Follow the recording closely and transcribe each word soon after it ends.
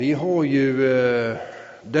Vi har ju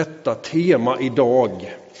detta tema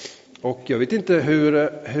idag och jag vet inte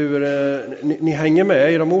hur ni hänger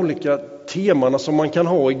med i de olika temana som man kan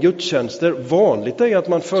ha i gudstjänster. Vanligt är att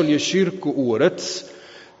man följer kyrkoårets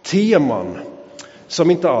teman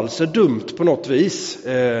som inte alls är dumt på något vis.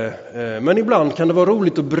 Men ibland kan det vara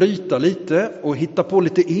roligt att bryta lite och hitta på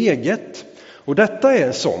lite eget. Och detta är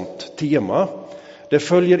ett sånt tema. Det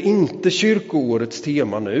följer inte kyrkoårets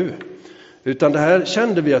tema nu. Utan det här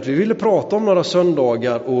kände vi att vi ville prata om några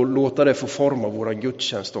söndagar och låta det få forma våra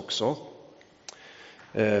gudstjänst också.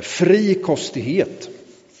 Frikostighet.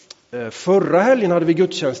 Förra helgen hade vi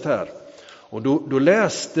gudstjänst här. Och då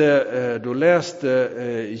läste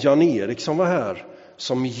Jan-Erik som var här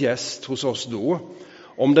som gäst hos oss då.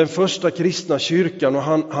 Om den första kristna kyrkan och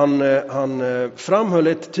han framhöll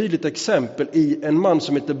ett tydligt exempel i en man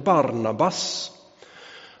som heter Barnabas.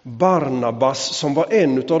 Barnabas som var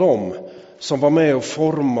en av dem som var med och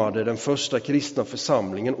formade den första kristna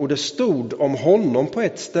församlingen. Och det stod om honom på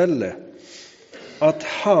ett ställe att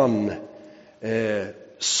han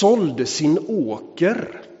sålde sin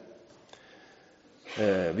åker.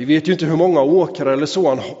 Vi vet ju inte hur många åkrar eller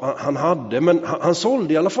så han hade, men han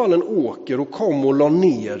sålde i alla fall en åker och kom och la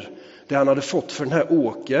ner det han hade fått för den här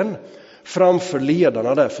åkern framför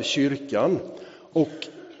ledarna där för kyrkan. Och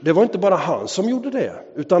det var inte bara han som gjorde det,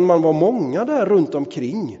 utan man var många där runt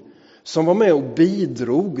omkring som var med och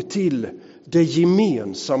bidrog till det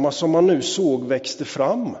gemensamma som man nu såg växte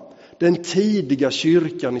fram. Den tidiga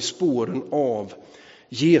kyrkan i spåren av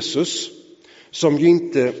Jesus som ju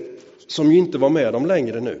inte var med dem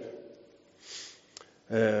längre nu.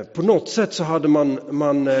 På något sätt så hade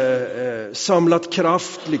man samlat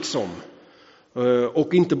kraft liksom.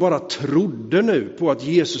 Och inte bara trodde nu på att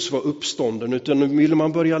Jesus var uppstånden, utan nu ville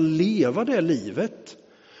man börja leva det livet.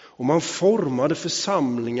 Och man formade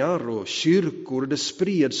församlingar och kyrkor och det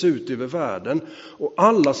spreds ut över världen. Och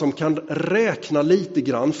alla som kan räkna lite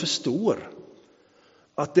grann förstår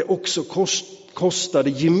att det också kostade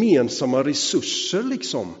gemensamma resurser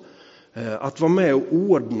liksom. Att vara med och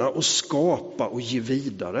ordna och skapa och ge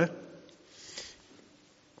vidare.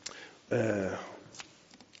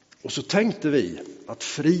 Och så tänkte vi att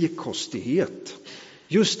frikostighet,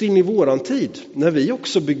 just in i våran tid, när vi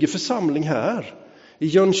också bygger församling här i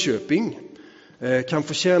Jönköping, kan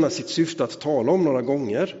få tjäna sitt syfte att tala om några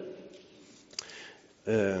gånger.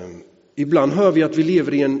 Ibland hör vi att vi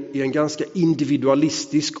lever i en ganska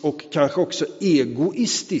individualistisk och kanske också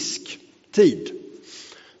egoistisk tid.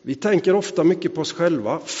 Vi tänker ofta mycket på oss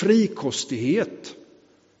själva. Frikostighet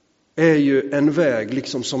är ju en väg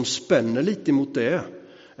liksom som spänner lite mot det.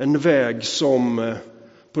 En väg som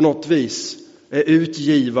på något vis är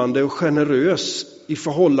utgivande och generös i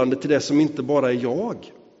förhållande till det som inte bara är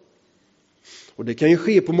jag. Och det kan ju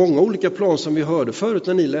ske på många olika plan som vi hörde förut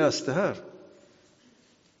när ni läste här.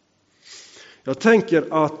 Jag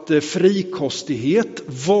tänker att frikostighet,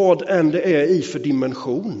 vad än det är i för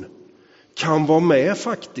dimension, kan vara med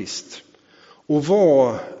faktiskt. Och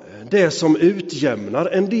vara det som utjämnar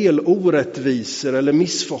en del orättvisor eller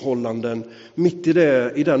missförhållanden mitt i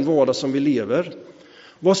den vardag som vi lever.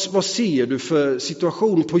 Vad ser du för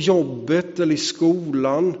situation på jobbet eller i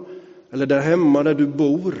skolan eller där hemma där du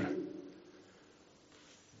bor?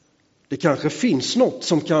 Det kanske finns något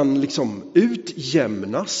som kan liksom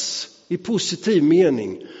utjämnas i positiv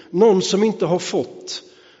mening. Någon som inte har fått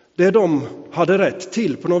det de hade rätt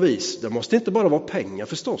till på något vis. Det måste inte bara vara pengar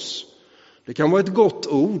förstås. Det kan vara ett gott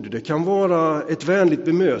ord, det kan vara ett vänligt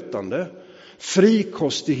bemötande.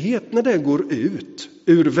 Frikostighet när det går ut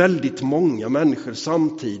ur väldigt många människor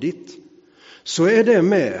samtidigt, så är det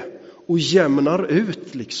med och jämnar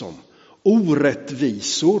ut liksom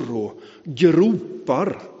orättvisor och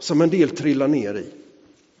gropar som en del trillar ner i.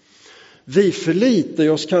 Vi förlitar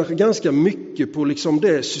oss kanske ganska mycket på liksom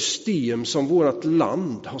det system som vårt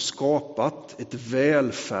land har skapat, ett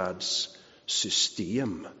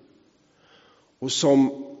välfärdssystem. Och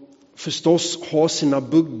som förstås har sina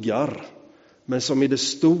buggar, men som i det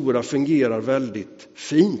stora fungerar väldigt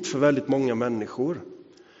fint för väldigt många människor.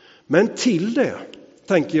 Men till det,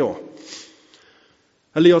 tänker jag,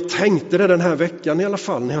 eller jag tänkte det den här veckan i alla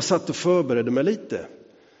fall, när jag satt och förberedde mig lite,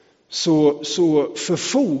 så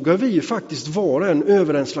förfogar vi ju faktiskt var och en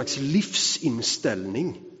över en slags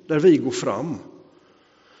livsinställning där vi går fram.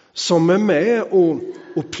 Som är med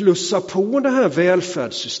och plussar på det här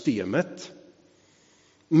välfärdssystemet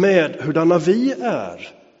med hurdana vi är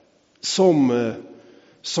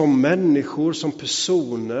som människor, som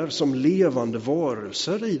personer, som levande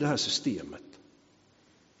varelser i det här systemet.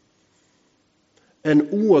 En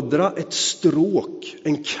ådra, ett stråk,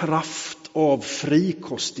 en kraft av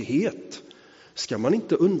frikostighet ska man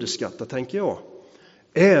inte underskatta, tänker jag.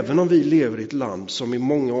 Även om vi lever i ett land som i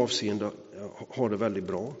många avseenden har det väldigt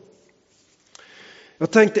bra.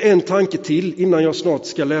 Jag tänkte en tanke till innan jag snart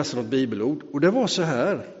ska läsa något bibelord. Och det var så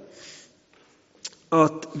här.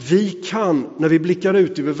 Att vi kan, när vi blickar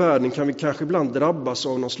ut över världen, kan vi kanske ibland drabbas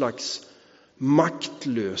av någon slags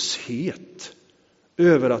maktlöshet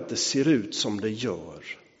över att det ser ut som det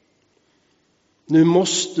gör. Nu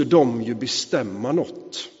måste de ju bestämma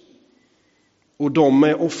något. Och de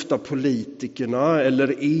är ofta politikerna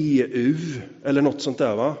eller EU eller något sånt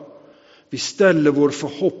där, va? Vi ställer vår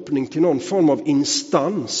förhoppning till någon form av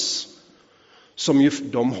instans som ju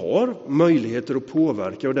de har möjligheter att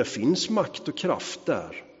påverka, och det finns makt och kraft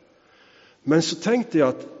där. Men så tänkte jag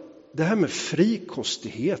att det här med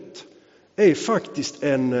frikostighet är faktiskt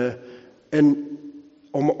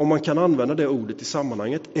om man kan använda det ordet i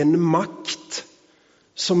sammanhanget, en makt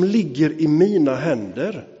som ligger i mina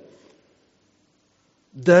händer.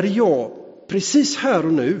 Där jag precis här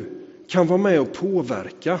och nu kan vara med och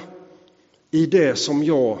påverka i det som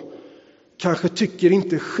jag kanske tycker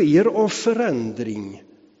inte sker av förändring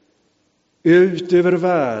ut över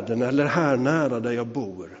världen eller här nära där jag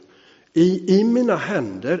bor. I mina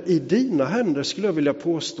händer, i dina händer skulle jag vilja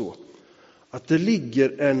påstå att det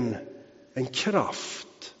ligger en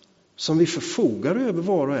kraft som vi förfogar över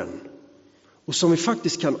var och en och som vi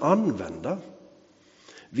faktiskt kan använda.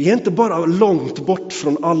 Vi är inte bara långt bort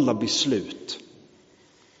från alla beslut.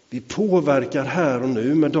 Vi påverkar här och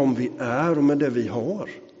nu med dem vi är och med det vi har.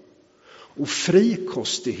 Och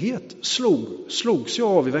frikostighet slogs jag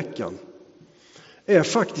av i veckan. Är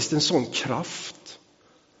faktiskt en sån kraft.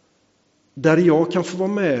 Där jag kan få vara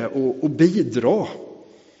med och bidra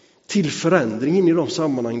till förändringen i de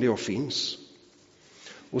sammanhang där jag finns.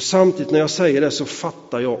 Och samtidigt när jag säger det så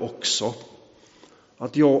fattar jag också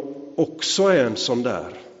att jag också är en sån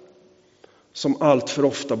där som allt för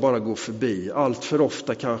ofta bara går förbi. Allt för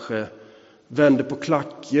ofta kanske vänder på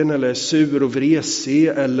klacken eller är sur och vresig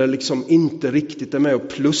eller liksom inte riktigt är med och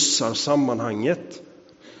plussar sammanhanget.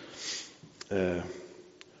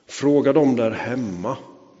 Fråga dem där hemma.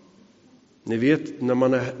 Ni vet, när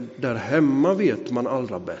man är där hemma vet man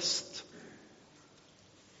allra bäst.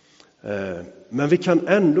 Men vi kan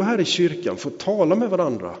ändå här i kyrkan få tala med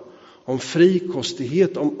varandra om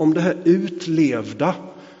frikostighet, om det här utlevda,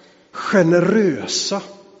 generösa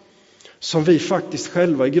som vi faktiskt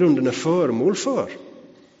själva i grunden är föremål för.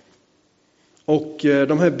 Och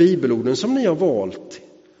de här bibelorden som ni har valt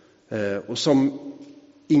och som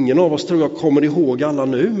ingen av oss tror jag kommer ihåg alla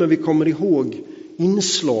nu, men vi kommer ihåg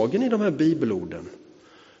inslagen i de här bibelorden,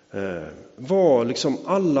 var liksom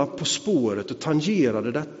alla på spåret och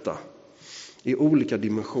tangerade detta i olika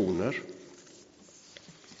dimensioner.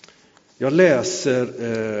 Jag läser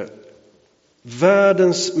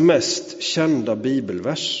världens mest kända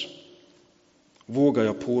bibelvers, vågar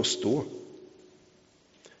jag påstå.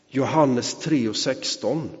 Johannes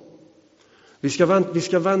 3:16. Vi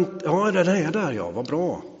ska vänta. Ja, den är där, ja, vad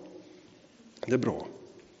bra. Det är bra.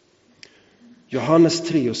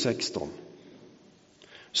 Johannes 3:16.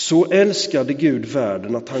 Så älskade Gud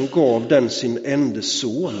världen att han gav den sin enda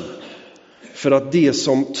son, för att de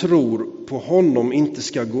som tror på honom inte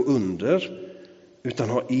ska gå under utan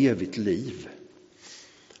ha evigt liv.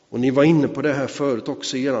 Och ni var inne på det här förut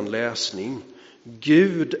också i er läsning.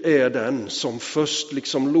 Gud är den som först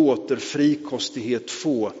liksom låter frikostighet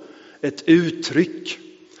få ett uttryck.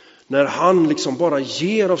 När han liksom bara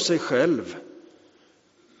ger av sig själv.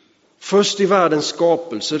 Först i världens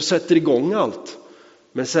skapelser sätter igång allt.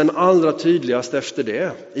 Men sen allra tydligast efter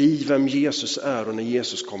det, i vem Jesus är och när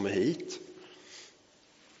Jesus kommer hit.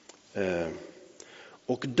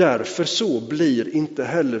 Och därför så blir inte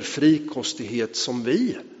heller frikostighet som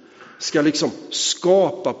vi ska liksom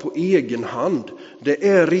skapa på egen hand. Det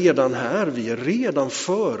är redan här, vi är redan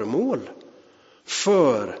föremål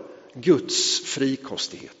för Guds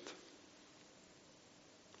frikostighet.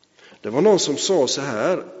 Det var någon som sa så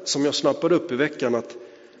här, som jag snappade upp i veckan, att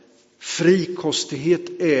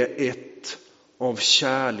frikostighet är ett av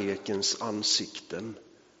kärlekens ansikten.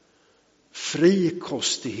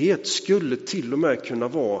 Frikostighet skulle till och med kunna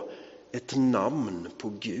vara ett namn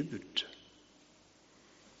på Gud.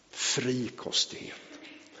 Frikostighet.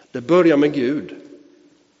 Det börjar med Gud.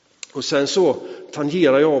 Och sen så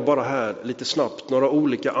tangerar jag bara här lite snabbt några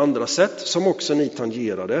olika andra sätt som också ni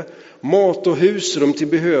tangerade. Mat och husrum till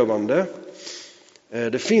behövande.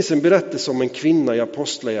 Det finns en berättelse om en kvinna i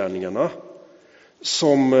Apostlagärningarna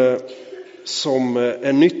som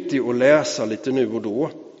är nyttig att läsa lite nu och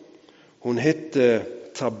då. Hon hette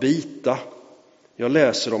Tabita. Jag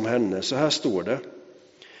läser om henne. Så här står det.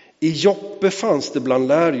 I Joppe fanns det bland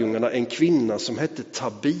lärjungarna en kvinna som hette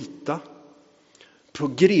Tabita, på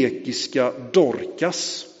grekiska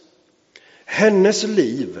Dorcas. Hennes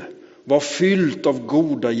liv var fyllt av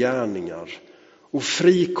goda gärningar och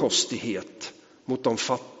frikostighet mot de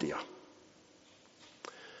fattiga.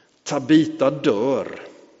 Tabita dör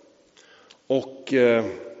och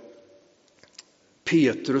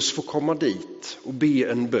Petrus får komma dit och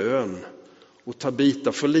be en bön och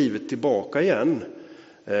Tabita får livet tillbaka igen.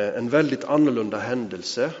 En väldigt annorlunda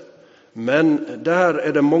händelse. Men där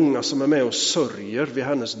är det många som är med och sörjer vid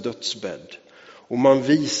hennes dödsbädd. Och man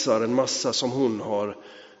visar en massa som hon har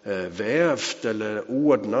vävt eller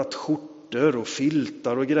ordnat, skjortor och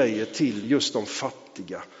filtar och grejer till just de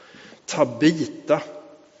fattiga. Tabita,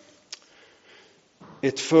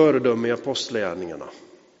 ett föredöme i apostlagärningarna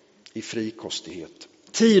i frikostighet.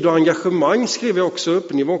 Tid och engagemang skrev jag också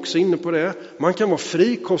upp, ni var också inne på det. Man kan vara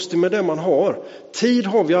frikostig med det man har. Tid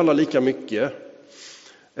har vi alla lika mycket.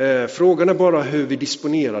 Frågan är bara hur vi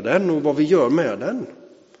disponerar den och vad vi gör med den.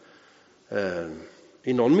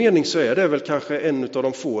 I någon mening så är det väl kanske en av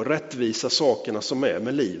de få rättvisa sakerna som är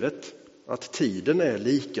med livet. Att tiden är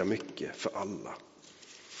lika mycket för alla.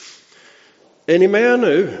 Är ni med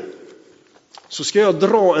nu? Så ska jag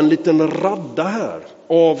dra en liten radda här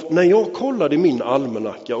av när jag kollade i min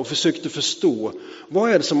almanacka och försökte förstå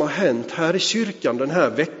vad är det som har hänt här i kyrkan den här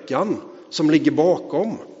veckan som ligger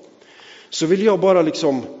bakom. Så vill jag bara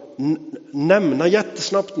nämna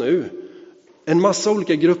jättesnabbt nu en massa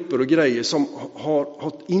olika grupper och grejer som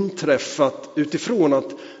har inträffat utifrån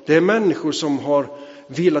att det är människor som har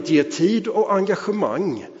velat ge tid och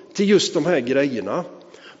engagemang till just de här grejerna.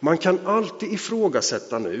 Man kan alltid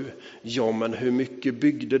ifrågasätta nu, ja men hur mycket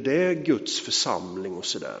byggde det Guds församling och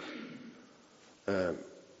sådär.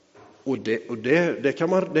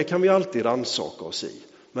 Det kan vi alltid rannsaka oss i.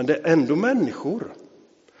 Men det är ändå människor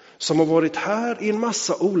som har varit här i en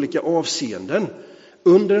massa olika avseenden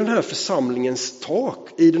under den här församlingens tak,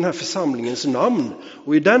 i den här församlingens namn.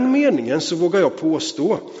 Och i den meningen så vågar jag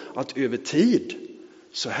påstå att över tid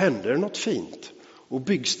så händer något fint. Och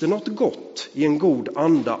byggs det något gott i en god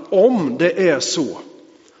anda, om det är så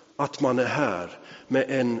att man är här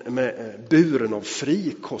med buren av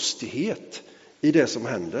frikostighet i det som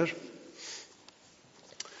händer.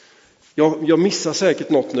 Jag missar säkert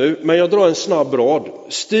något nu, men jag drar en snabb rad.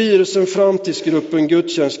 Styrelsen, framtidsgruppen,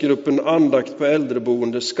 gudstjänstgruppen, andakt på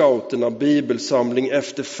äldreboende, scouterna, bibelsamling,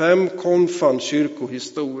 efter 5, konfan,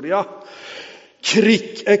 kyrkohistoria.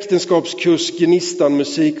 Krick, äktenskapskurs, Gnistan,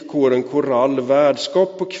 musikkåren, korall,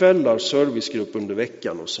 värdskap på kvällar, servicegrupp under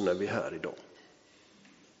veckan och så är vi här idag.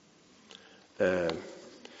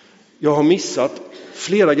 Jag har missat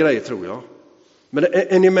flera grejer tror jag. Men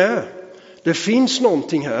är ni med? Det finns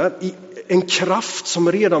någonting här, en kraft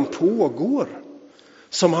som redan pågår.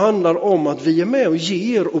 Som handlar om att vi är med och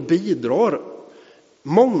ger och bidrar.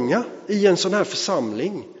 Många i en sån här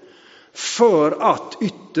församling. För att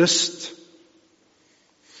ytterst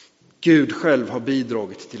Gud själv har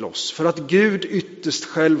bidragit till oss. För att Gud ytterst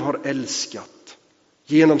själv har älskat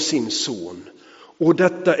genom sin son. Och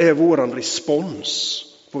detta är våran respons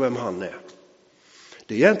på vem han är.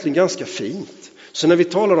 Det är egentligen ganska fint. Så när vi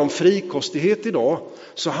talar om frikostighet idag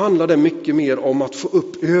så handlar det mycket mer om att få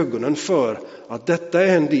upp ögonen för att detta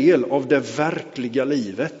är en del av det verkliga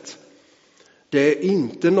livet. Det är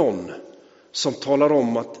inte någon som talar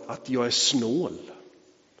om att jag är snål.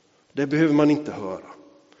 Det behöver man inte höra.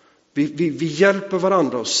 Vi hjälper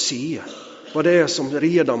varandra att se vad det är som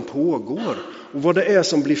redan pågår och vad det är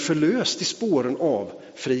som blir förlöst i spåren av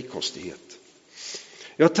frikostighet.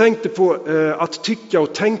 Jag tänkte på att tycka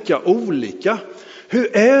och tänka olika.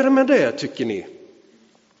 Hur är det med det tycker ni?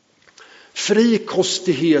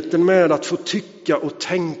 Frikostigheten med att få tycka och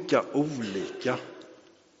tänka olika.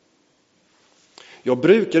 Jag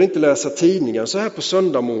brukar inte läsa tidningar så här på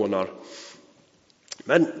söndagmorgnar.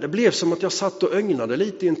 Men det blev som att jag satt och ögnade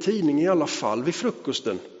lite i en tidning i alla fall vid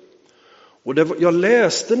frukosten. Och jag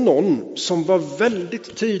läste någon som var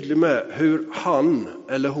väldigt tydlig med hur han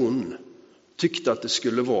eller hon tyckte att det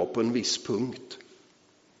skulle vara på en viss punkt.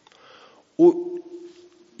 Och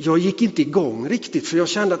jag gick inte igång riktigt för jag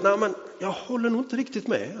kände att jag håller nog inte riktigt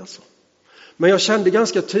med. Alltså. Men jag kände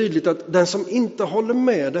ganska tydligt att den som inte håller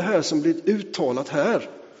med det här som blir uttalat här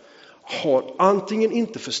har antingen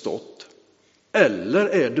inte förstått eller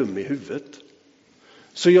är dum i huvudet.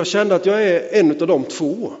 Så jag kände att jag är en av de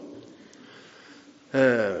två.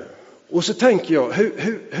 Och så tänker jag,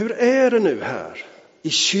 hur är det nu här i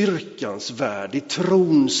kyrkans värld, i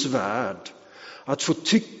trons värld, att få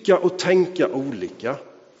tycka och tänka olika?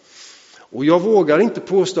 Och jag vågar inte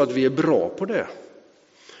påstå att vi är bra på det.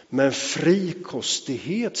 Men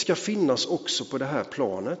frikostighet ska finnas också på det här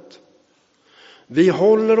planet. Vi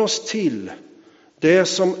håller oss till det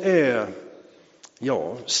som är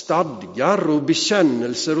stadgar och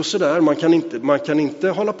bekännelser och sådär. Man kan inte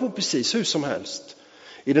hålla på precis hur som helst.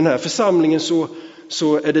 I den här församlingen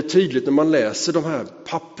så är det tydligt när man läser de här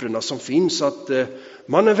papperna som finns att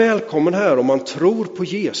man är välkommen här om man tror på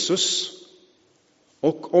Jesus.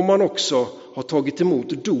 Och om man också har tagit emot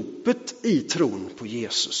dopet i tron på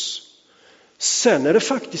Jesus. Sen är det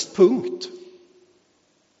faktiskt punkt.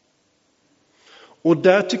 Och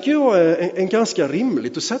där tycker jag är en ganska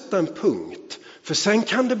rimligt att sätta en punkt. För sen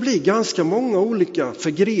kan det bli ganska många olika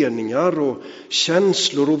förgreningar och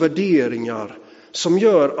känslor och värderingar som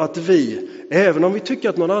gör att vi, även om vi tycker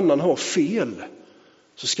att någon annan har fel,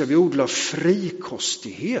 så ska vi odla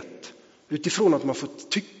frikostighet utifrån att man får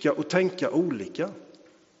tycka och tänka olika.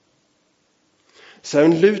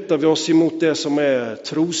 Sen lutar vi oss emot det som är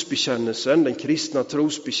trosbekännelsen, den kristna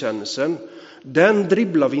trosbekännelsen. Den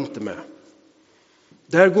dribblar vi inte med.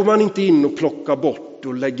 Där går man inte in och plockar bort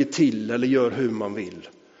och lägger till eller gör hur man vill.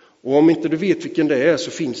 Och om inte du vet vilken det är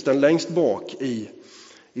så finns den längst bak i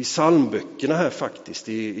psalmböckerna här faktiskt,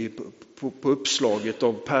 på uppslaget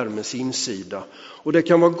av pärmens insida. Och det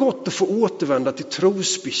kan vara gott att få återvända till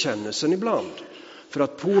trosbekännelsen ibland. För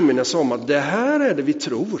att påminna sig om att det här är det vi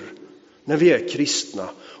tror när vi är kristna.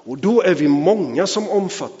 Och då är vi många som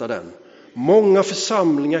omfattar den. Många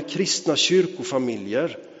församlingar, kristna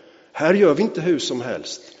kyrkofamiljer. Här gör vi inte hur som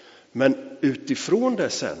helst. Men utifrån det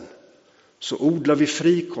sen så odlar vi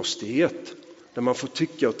frikostighet. Där man får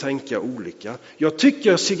tycka och tänka olika. Jag tycker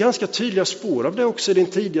jag ser ganska tydliga spår av det också i den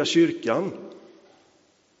tidiga kyrkan.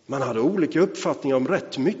 Man hade olika uppfattningar om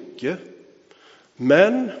rätt mycket.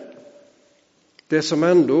 Men det som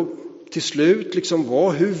ändå till slut liksom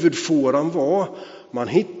var huvudfåran var, man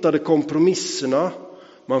hittade kompromisserna.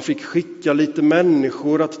 Man fick skicka lite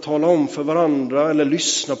människor att tala om för varandra eller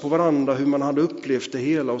lyssna på varandra hur man hade upplevt det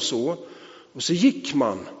hela och så. Och så gick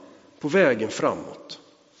man på vägen framåt.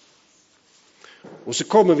 Och så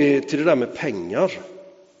kommer vi till det där med pengar.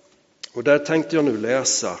 Och där tänkte jag nu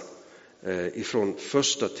läsa ifrån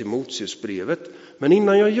första Timoteusbrevet. Men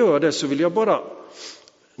innan jag gör det så vill jag bara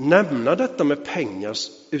nämna detta med pengar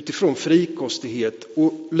utifrån frikostighet.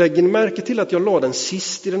 Och lägg märke till att jag la den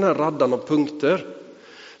sist i den här raddan av punkter.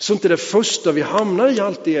 Så inte det första vi hamnar i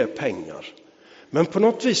alltid är pengar. Men på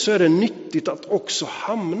något vis så är det nyttigt att också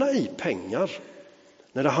hamna i pengar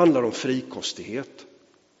när det handlar om frikostighet.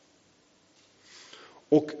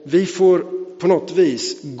 Och vi får på något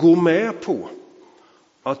vis gå med på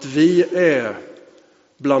att vi är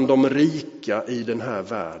bland de rika i den här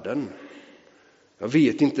världen. Jag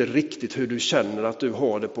vet inte riktigt hur du känner att du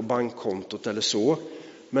har det på bankkontot eller så.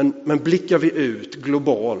 Men blickar vi ut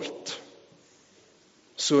globalt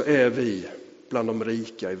så är vi bland de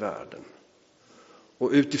rika i världen.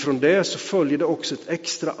 Och utifrån det så följer det också ett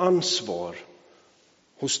extra ansvar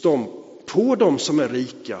på de som är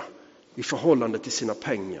rika i förhållande till sina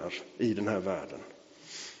pengar i den här världen.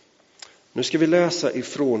 Nu ska vi läsa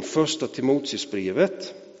ifrån första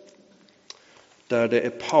Timoteusbrevet. Där det är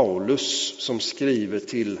Paulus som skriver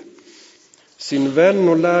till sin vän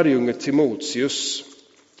och lärjunge Timoteus.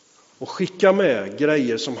 Och skickar med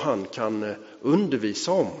grejer som han kan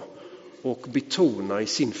undervisa om och betona i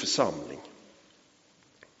sin församling.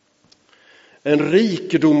 En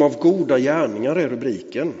rikedom av goda gärningar är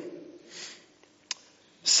rubriken.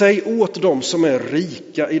 Säg åt dem som är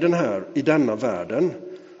rika i denna världen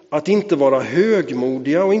att inte vara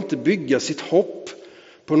högmodiga och inte bygga sitt hopp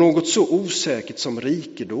på något så osäkert som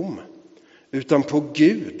rikedom, utan på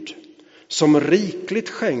Gud som rikligt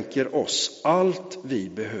skänker oss allt vi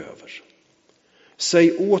behöver.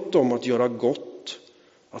 Säg åt dem att göra gott,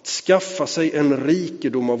 att skaffa sig en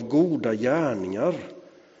rikedom av goda gärningar,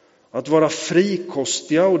 att vara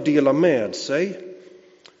frikostiga och dela med sig.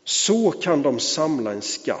 Så kan de samla en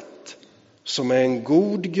skatt som är en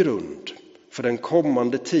god grund för den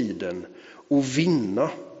kommande tiden och vinna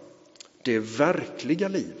det verkliga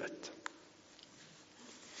livet.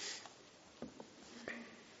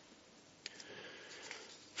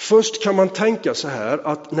 Först kan man tänka så här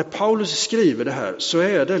att när Paulus skriver det här så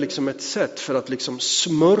är det liksom ett sätt för att liksom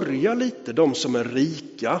smörja lite de som är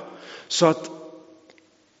rika så att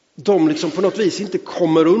de liksom på något vis inte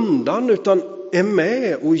kommer undan utan är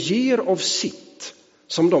med och ger av sitt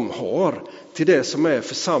som de har till det som är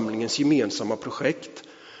församlingens gemensamma projekt.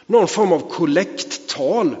 Någon form av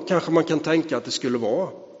kollekttal kanske man kan tänka att det skulle vara.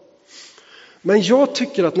 Men jag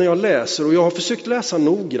tycker att när jag läser, och jag har försökt läsa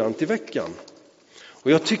noggrant i veckan,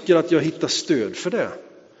 och jag tycker att jag hittar stöd för det,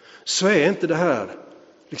 så är inte det här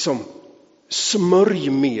liksom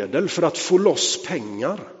smörjmedel för att få loss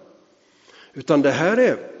pengar. Utan det här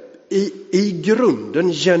är i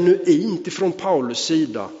grunden genuint ifrån Paulus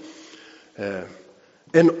sida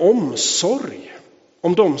en omsorg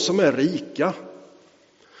om de som är rika.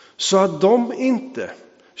 Så att de inte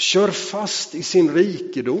kör fast i sin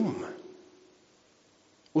rikedom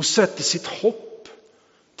och sätter sitt hopp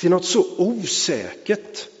till något så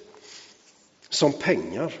osäkert som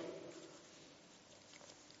pengar.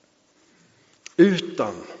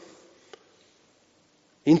 Utan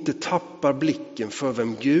inte tappar blicken för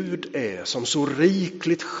vem Gud är som så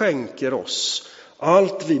rikligt skänker oss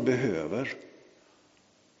allt vi behöver.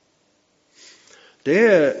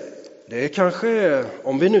 Det är kanske,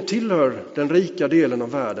 om vi nu tillhör den rika delen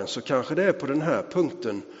av världen, så kanske det är på den här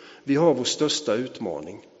punkten vi har vår största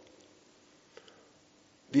utmaning.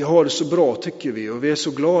 Vi har det så bra tycker vi och vi är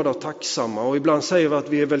så glada och tacksamma och ibland säger vi att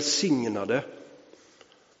vi är välsignade.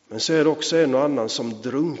 Men så är det också en och annan som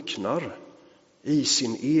drunknar i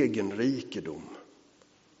sin egen rikedom.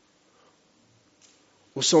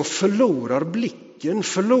 Och som förlorar blicken,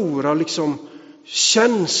 förlorar liksom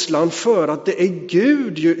känslan för att det är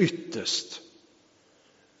Gud ju ytterst.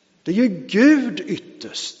 Det är ju Gud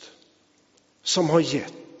ytterst som har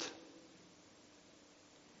gett.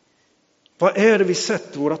 Vad är det vi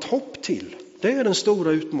sätter vårt hopp till? Det är den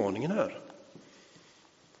stora utmaningen här.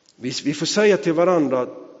 Vi får säga till varandra,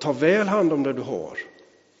 ta väl hand om det du har.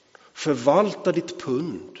 Förvalta ditt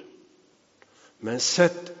pund. Men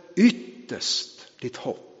sätt ytterst ditt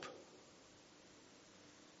hopp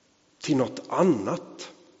till något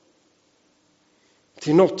annat.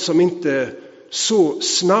 Till något som inte så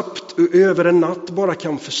snabbt över en natt bara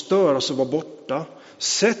kan förstöras och vara borta.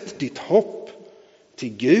 Sätt ditt hopp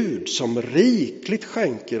till Gud som rikligt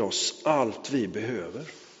skänker oss allt vi behöver.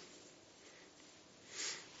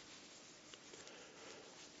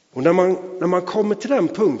 Och när man kommer till den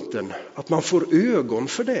punkten att man får ögon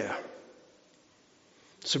för det,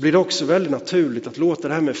 så blir det också väldigt naturligt att låta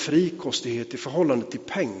det här med frikostighet i förhållande till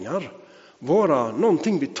pengar vara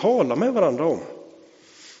någonting vi talar med varandra om.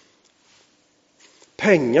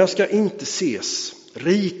 Pengar ska inte ses,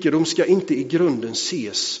 rikedom ska inte i grunden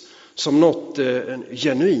ses som något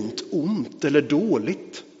genuint ont eller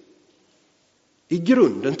dåligt. I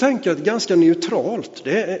grunden tänker jag att ganska neutralt.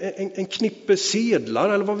 Det är en knippe sedlar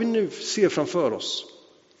eller vad vi nu ser framför oss.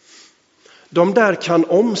 De där kan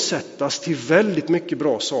omsättas till väldigt mycket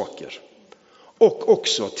bra saker. Och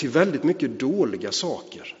också till väldigt mycket dåliga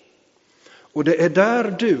saker. Och det är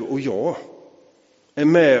där du och jag är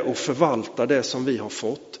med och förvaltar det som vi har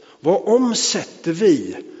fått. Vad omsätter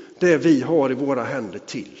vi det vi har i våra händer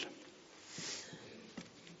till?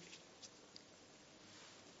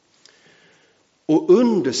 Och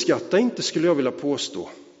underskatta inte, skulle jag vilja påstå,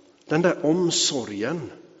 den där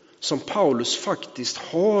omsorgen som Paulus faktiskt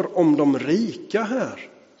har om de rika här.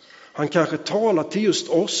 Han kanske talar till just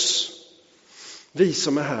oss, vi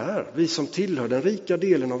som är här, vi som tillhör den rika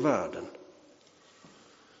delen av världen.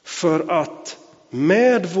 För att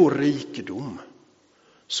med vår rikedom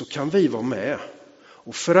så kan vi vara med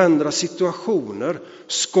och förändra situationer,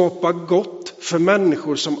 skapa gott för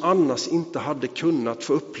människor som annars inte hade kunnat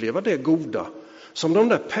få uppleva det goda som de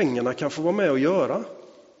där pengarna kan få vara med och göra.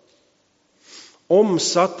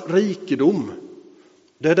 Omsatt rikedom,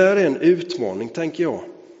 det där är en utmaning, tänker jag,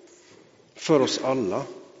 för oss alla.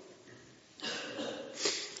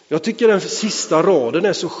 Jag tycker den sista raden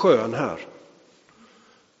är så skön här.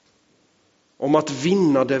 Om att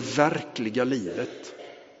vinna det verkliga livet.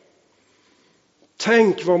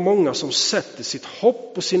 Tänk vad många som sätter sitt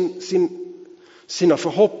hopp och sina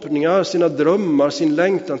förhoppningar, sina drömmar, sin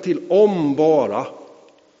längtan till om bara.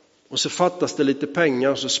 Och så fattas det lite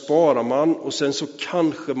pengar och så sparar man och sen så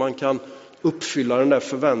kanske man kan uppfylla den där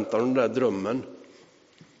förväntan och den där drömmen.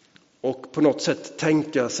 Och på något sätt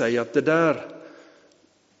tänka sig att det där,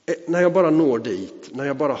 när jag bara når dit, när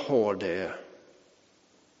jag bara har det.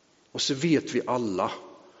 Och så vet vi alla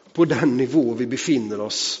på den nivå vi befinner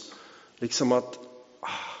oss liksom att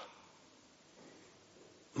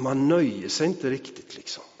man nöjer sig inte riktigt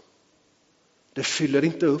liksom. Det fyller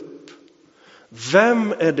inte upp.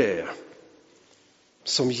 Vem är det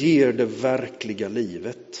som ger det verkliga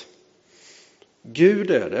livet?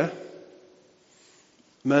 Gud är det.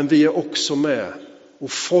 Men vi är också med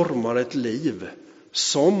och formar ett liv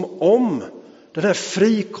som om den här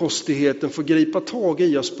frikostigheten får gripa tag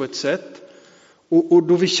i oss på ett sätt. Och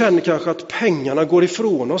då vi känner kanske att pengarna går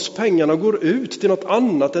ifrån oss, pengarna går ut till något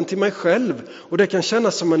annat än till mig själv. Och det kan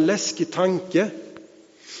kännas som en läskig tanke.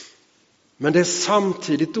 Men det är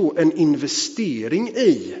samtidigt då en investering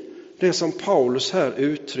i det som Paulus här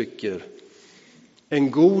uttrycker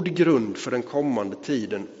en god grund för den kommande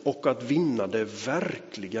tiden och att vinna det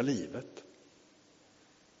verkliga livet.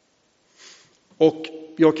 Och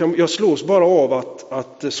jag slås bara av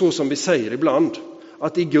att så som vi säger ibland,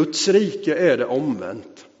 att i Guds rike är det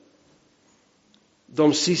omvänt.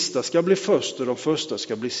 De sista ska bli först och de första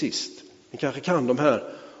ska bli sist. Ni kanske kan de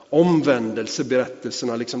här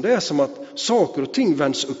omvändelseberättelserna. Det är som att saker och ting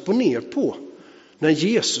vänds upp och ner på när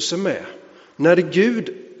Jesus är med. När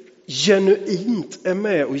Gud genuint är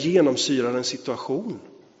med och genomsyrar en situation.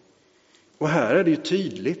 Och här är det ju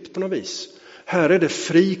tydligt på något vis. Här är det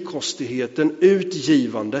frikostigheten,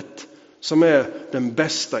 utgivandet som är den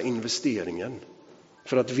bästa investeringen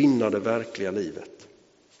för att vinna det verkliga livet.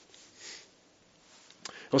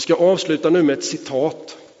 Jag ska avsluta nu med ett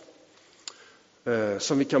citat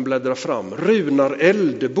som vi kan bläddra fram. Runar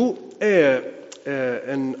Eldebo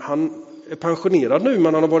han är pensionerad nu,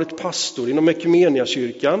 men han har varit pastor inom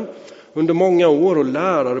Ekumeniakyrkan under många år och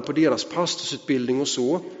lärare på deras pastorsutbildning och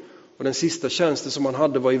så. Och den sista tjänsten som han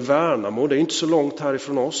hade var i Värnamo, det är inte så långt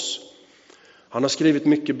härifrån oss. Han har skrivit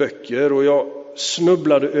mycket böcker och jag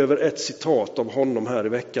snubblade över ett citat av honom här i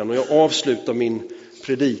veckan och jag avslutar min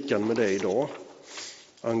predikan med det idag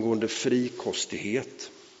angående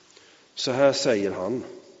frikostighet. Så här säger han: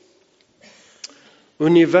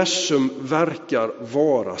 universum verkar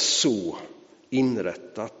vara så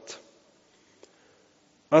inrättat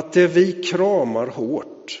att det vi kramar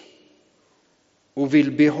hårt och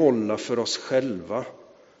vill behålla för oss själva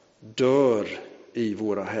dör i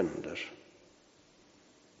våra händer.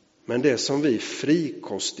 Men det som vi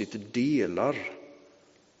frikostigt delar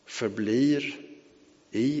förblir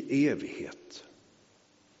i evighet.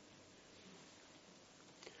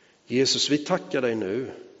 Jesus, vi tackar dig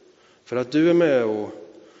nu för att du är med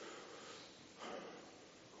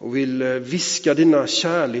och vill viska dina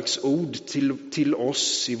kärleksord till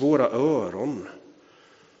oss i våra öron.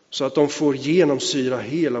 Så att de får genomsyra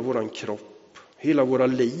hela våran kropp, hela våra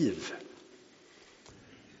liv.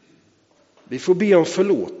 Vi får be om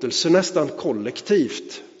förlåtelse nästan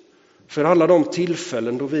kollektivt för alla de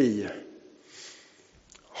tillfällen då vi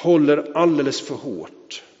håller alldeles för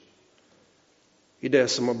hårt i det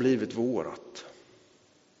som har blivit vårat.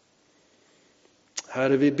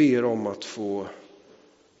 Herre, vi ber om att få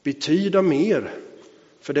betyda mer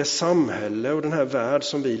för det samhälle och den här värld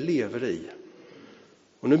som vi lever i.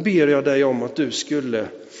 Och nu ber jag dig om att du skulle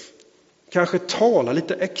kanske tala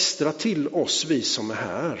lite extra till oss, vi som är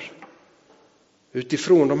här.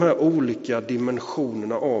 Utifrån de här olika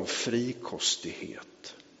dimensionerna av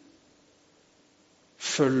frikostighet.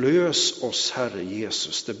 Förlös oss, Herre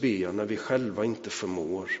Jesus, det ber jag när vi själva inte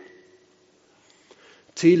förmår.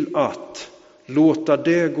 Till att låta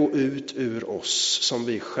det gå ut ur oss som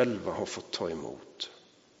vi själva har fått ta emot.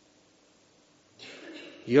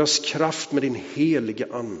 Ge oss kraft med din heliga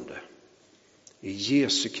ande. I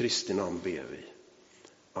Jesu Kristi namn ber vi.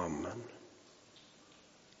 Amen.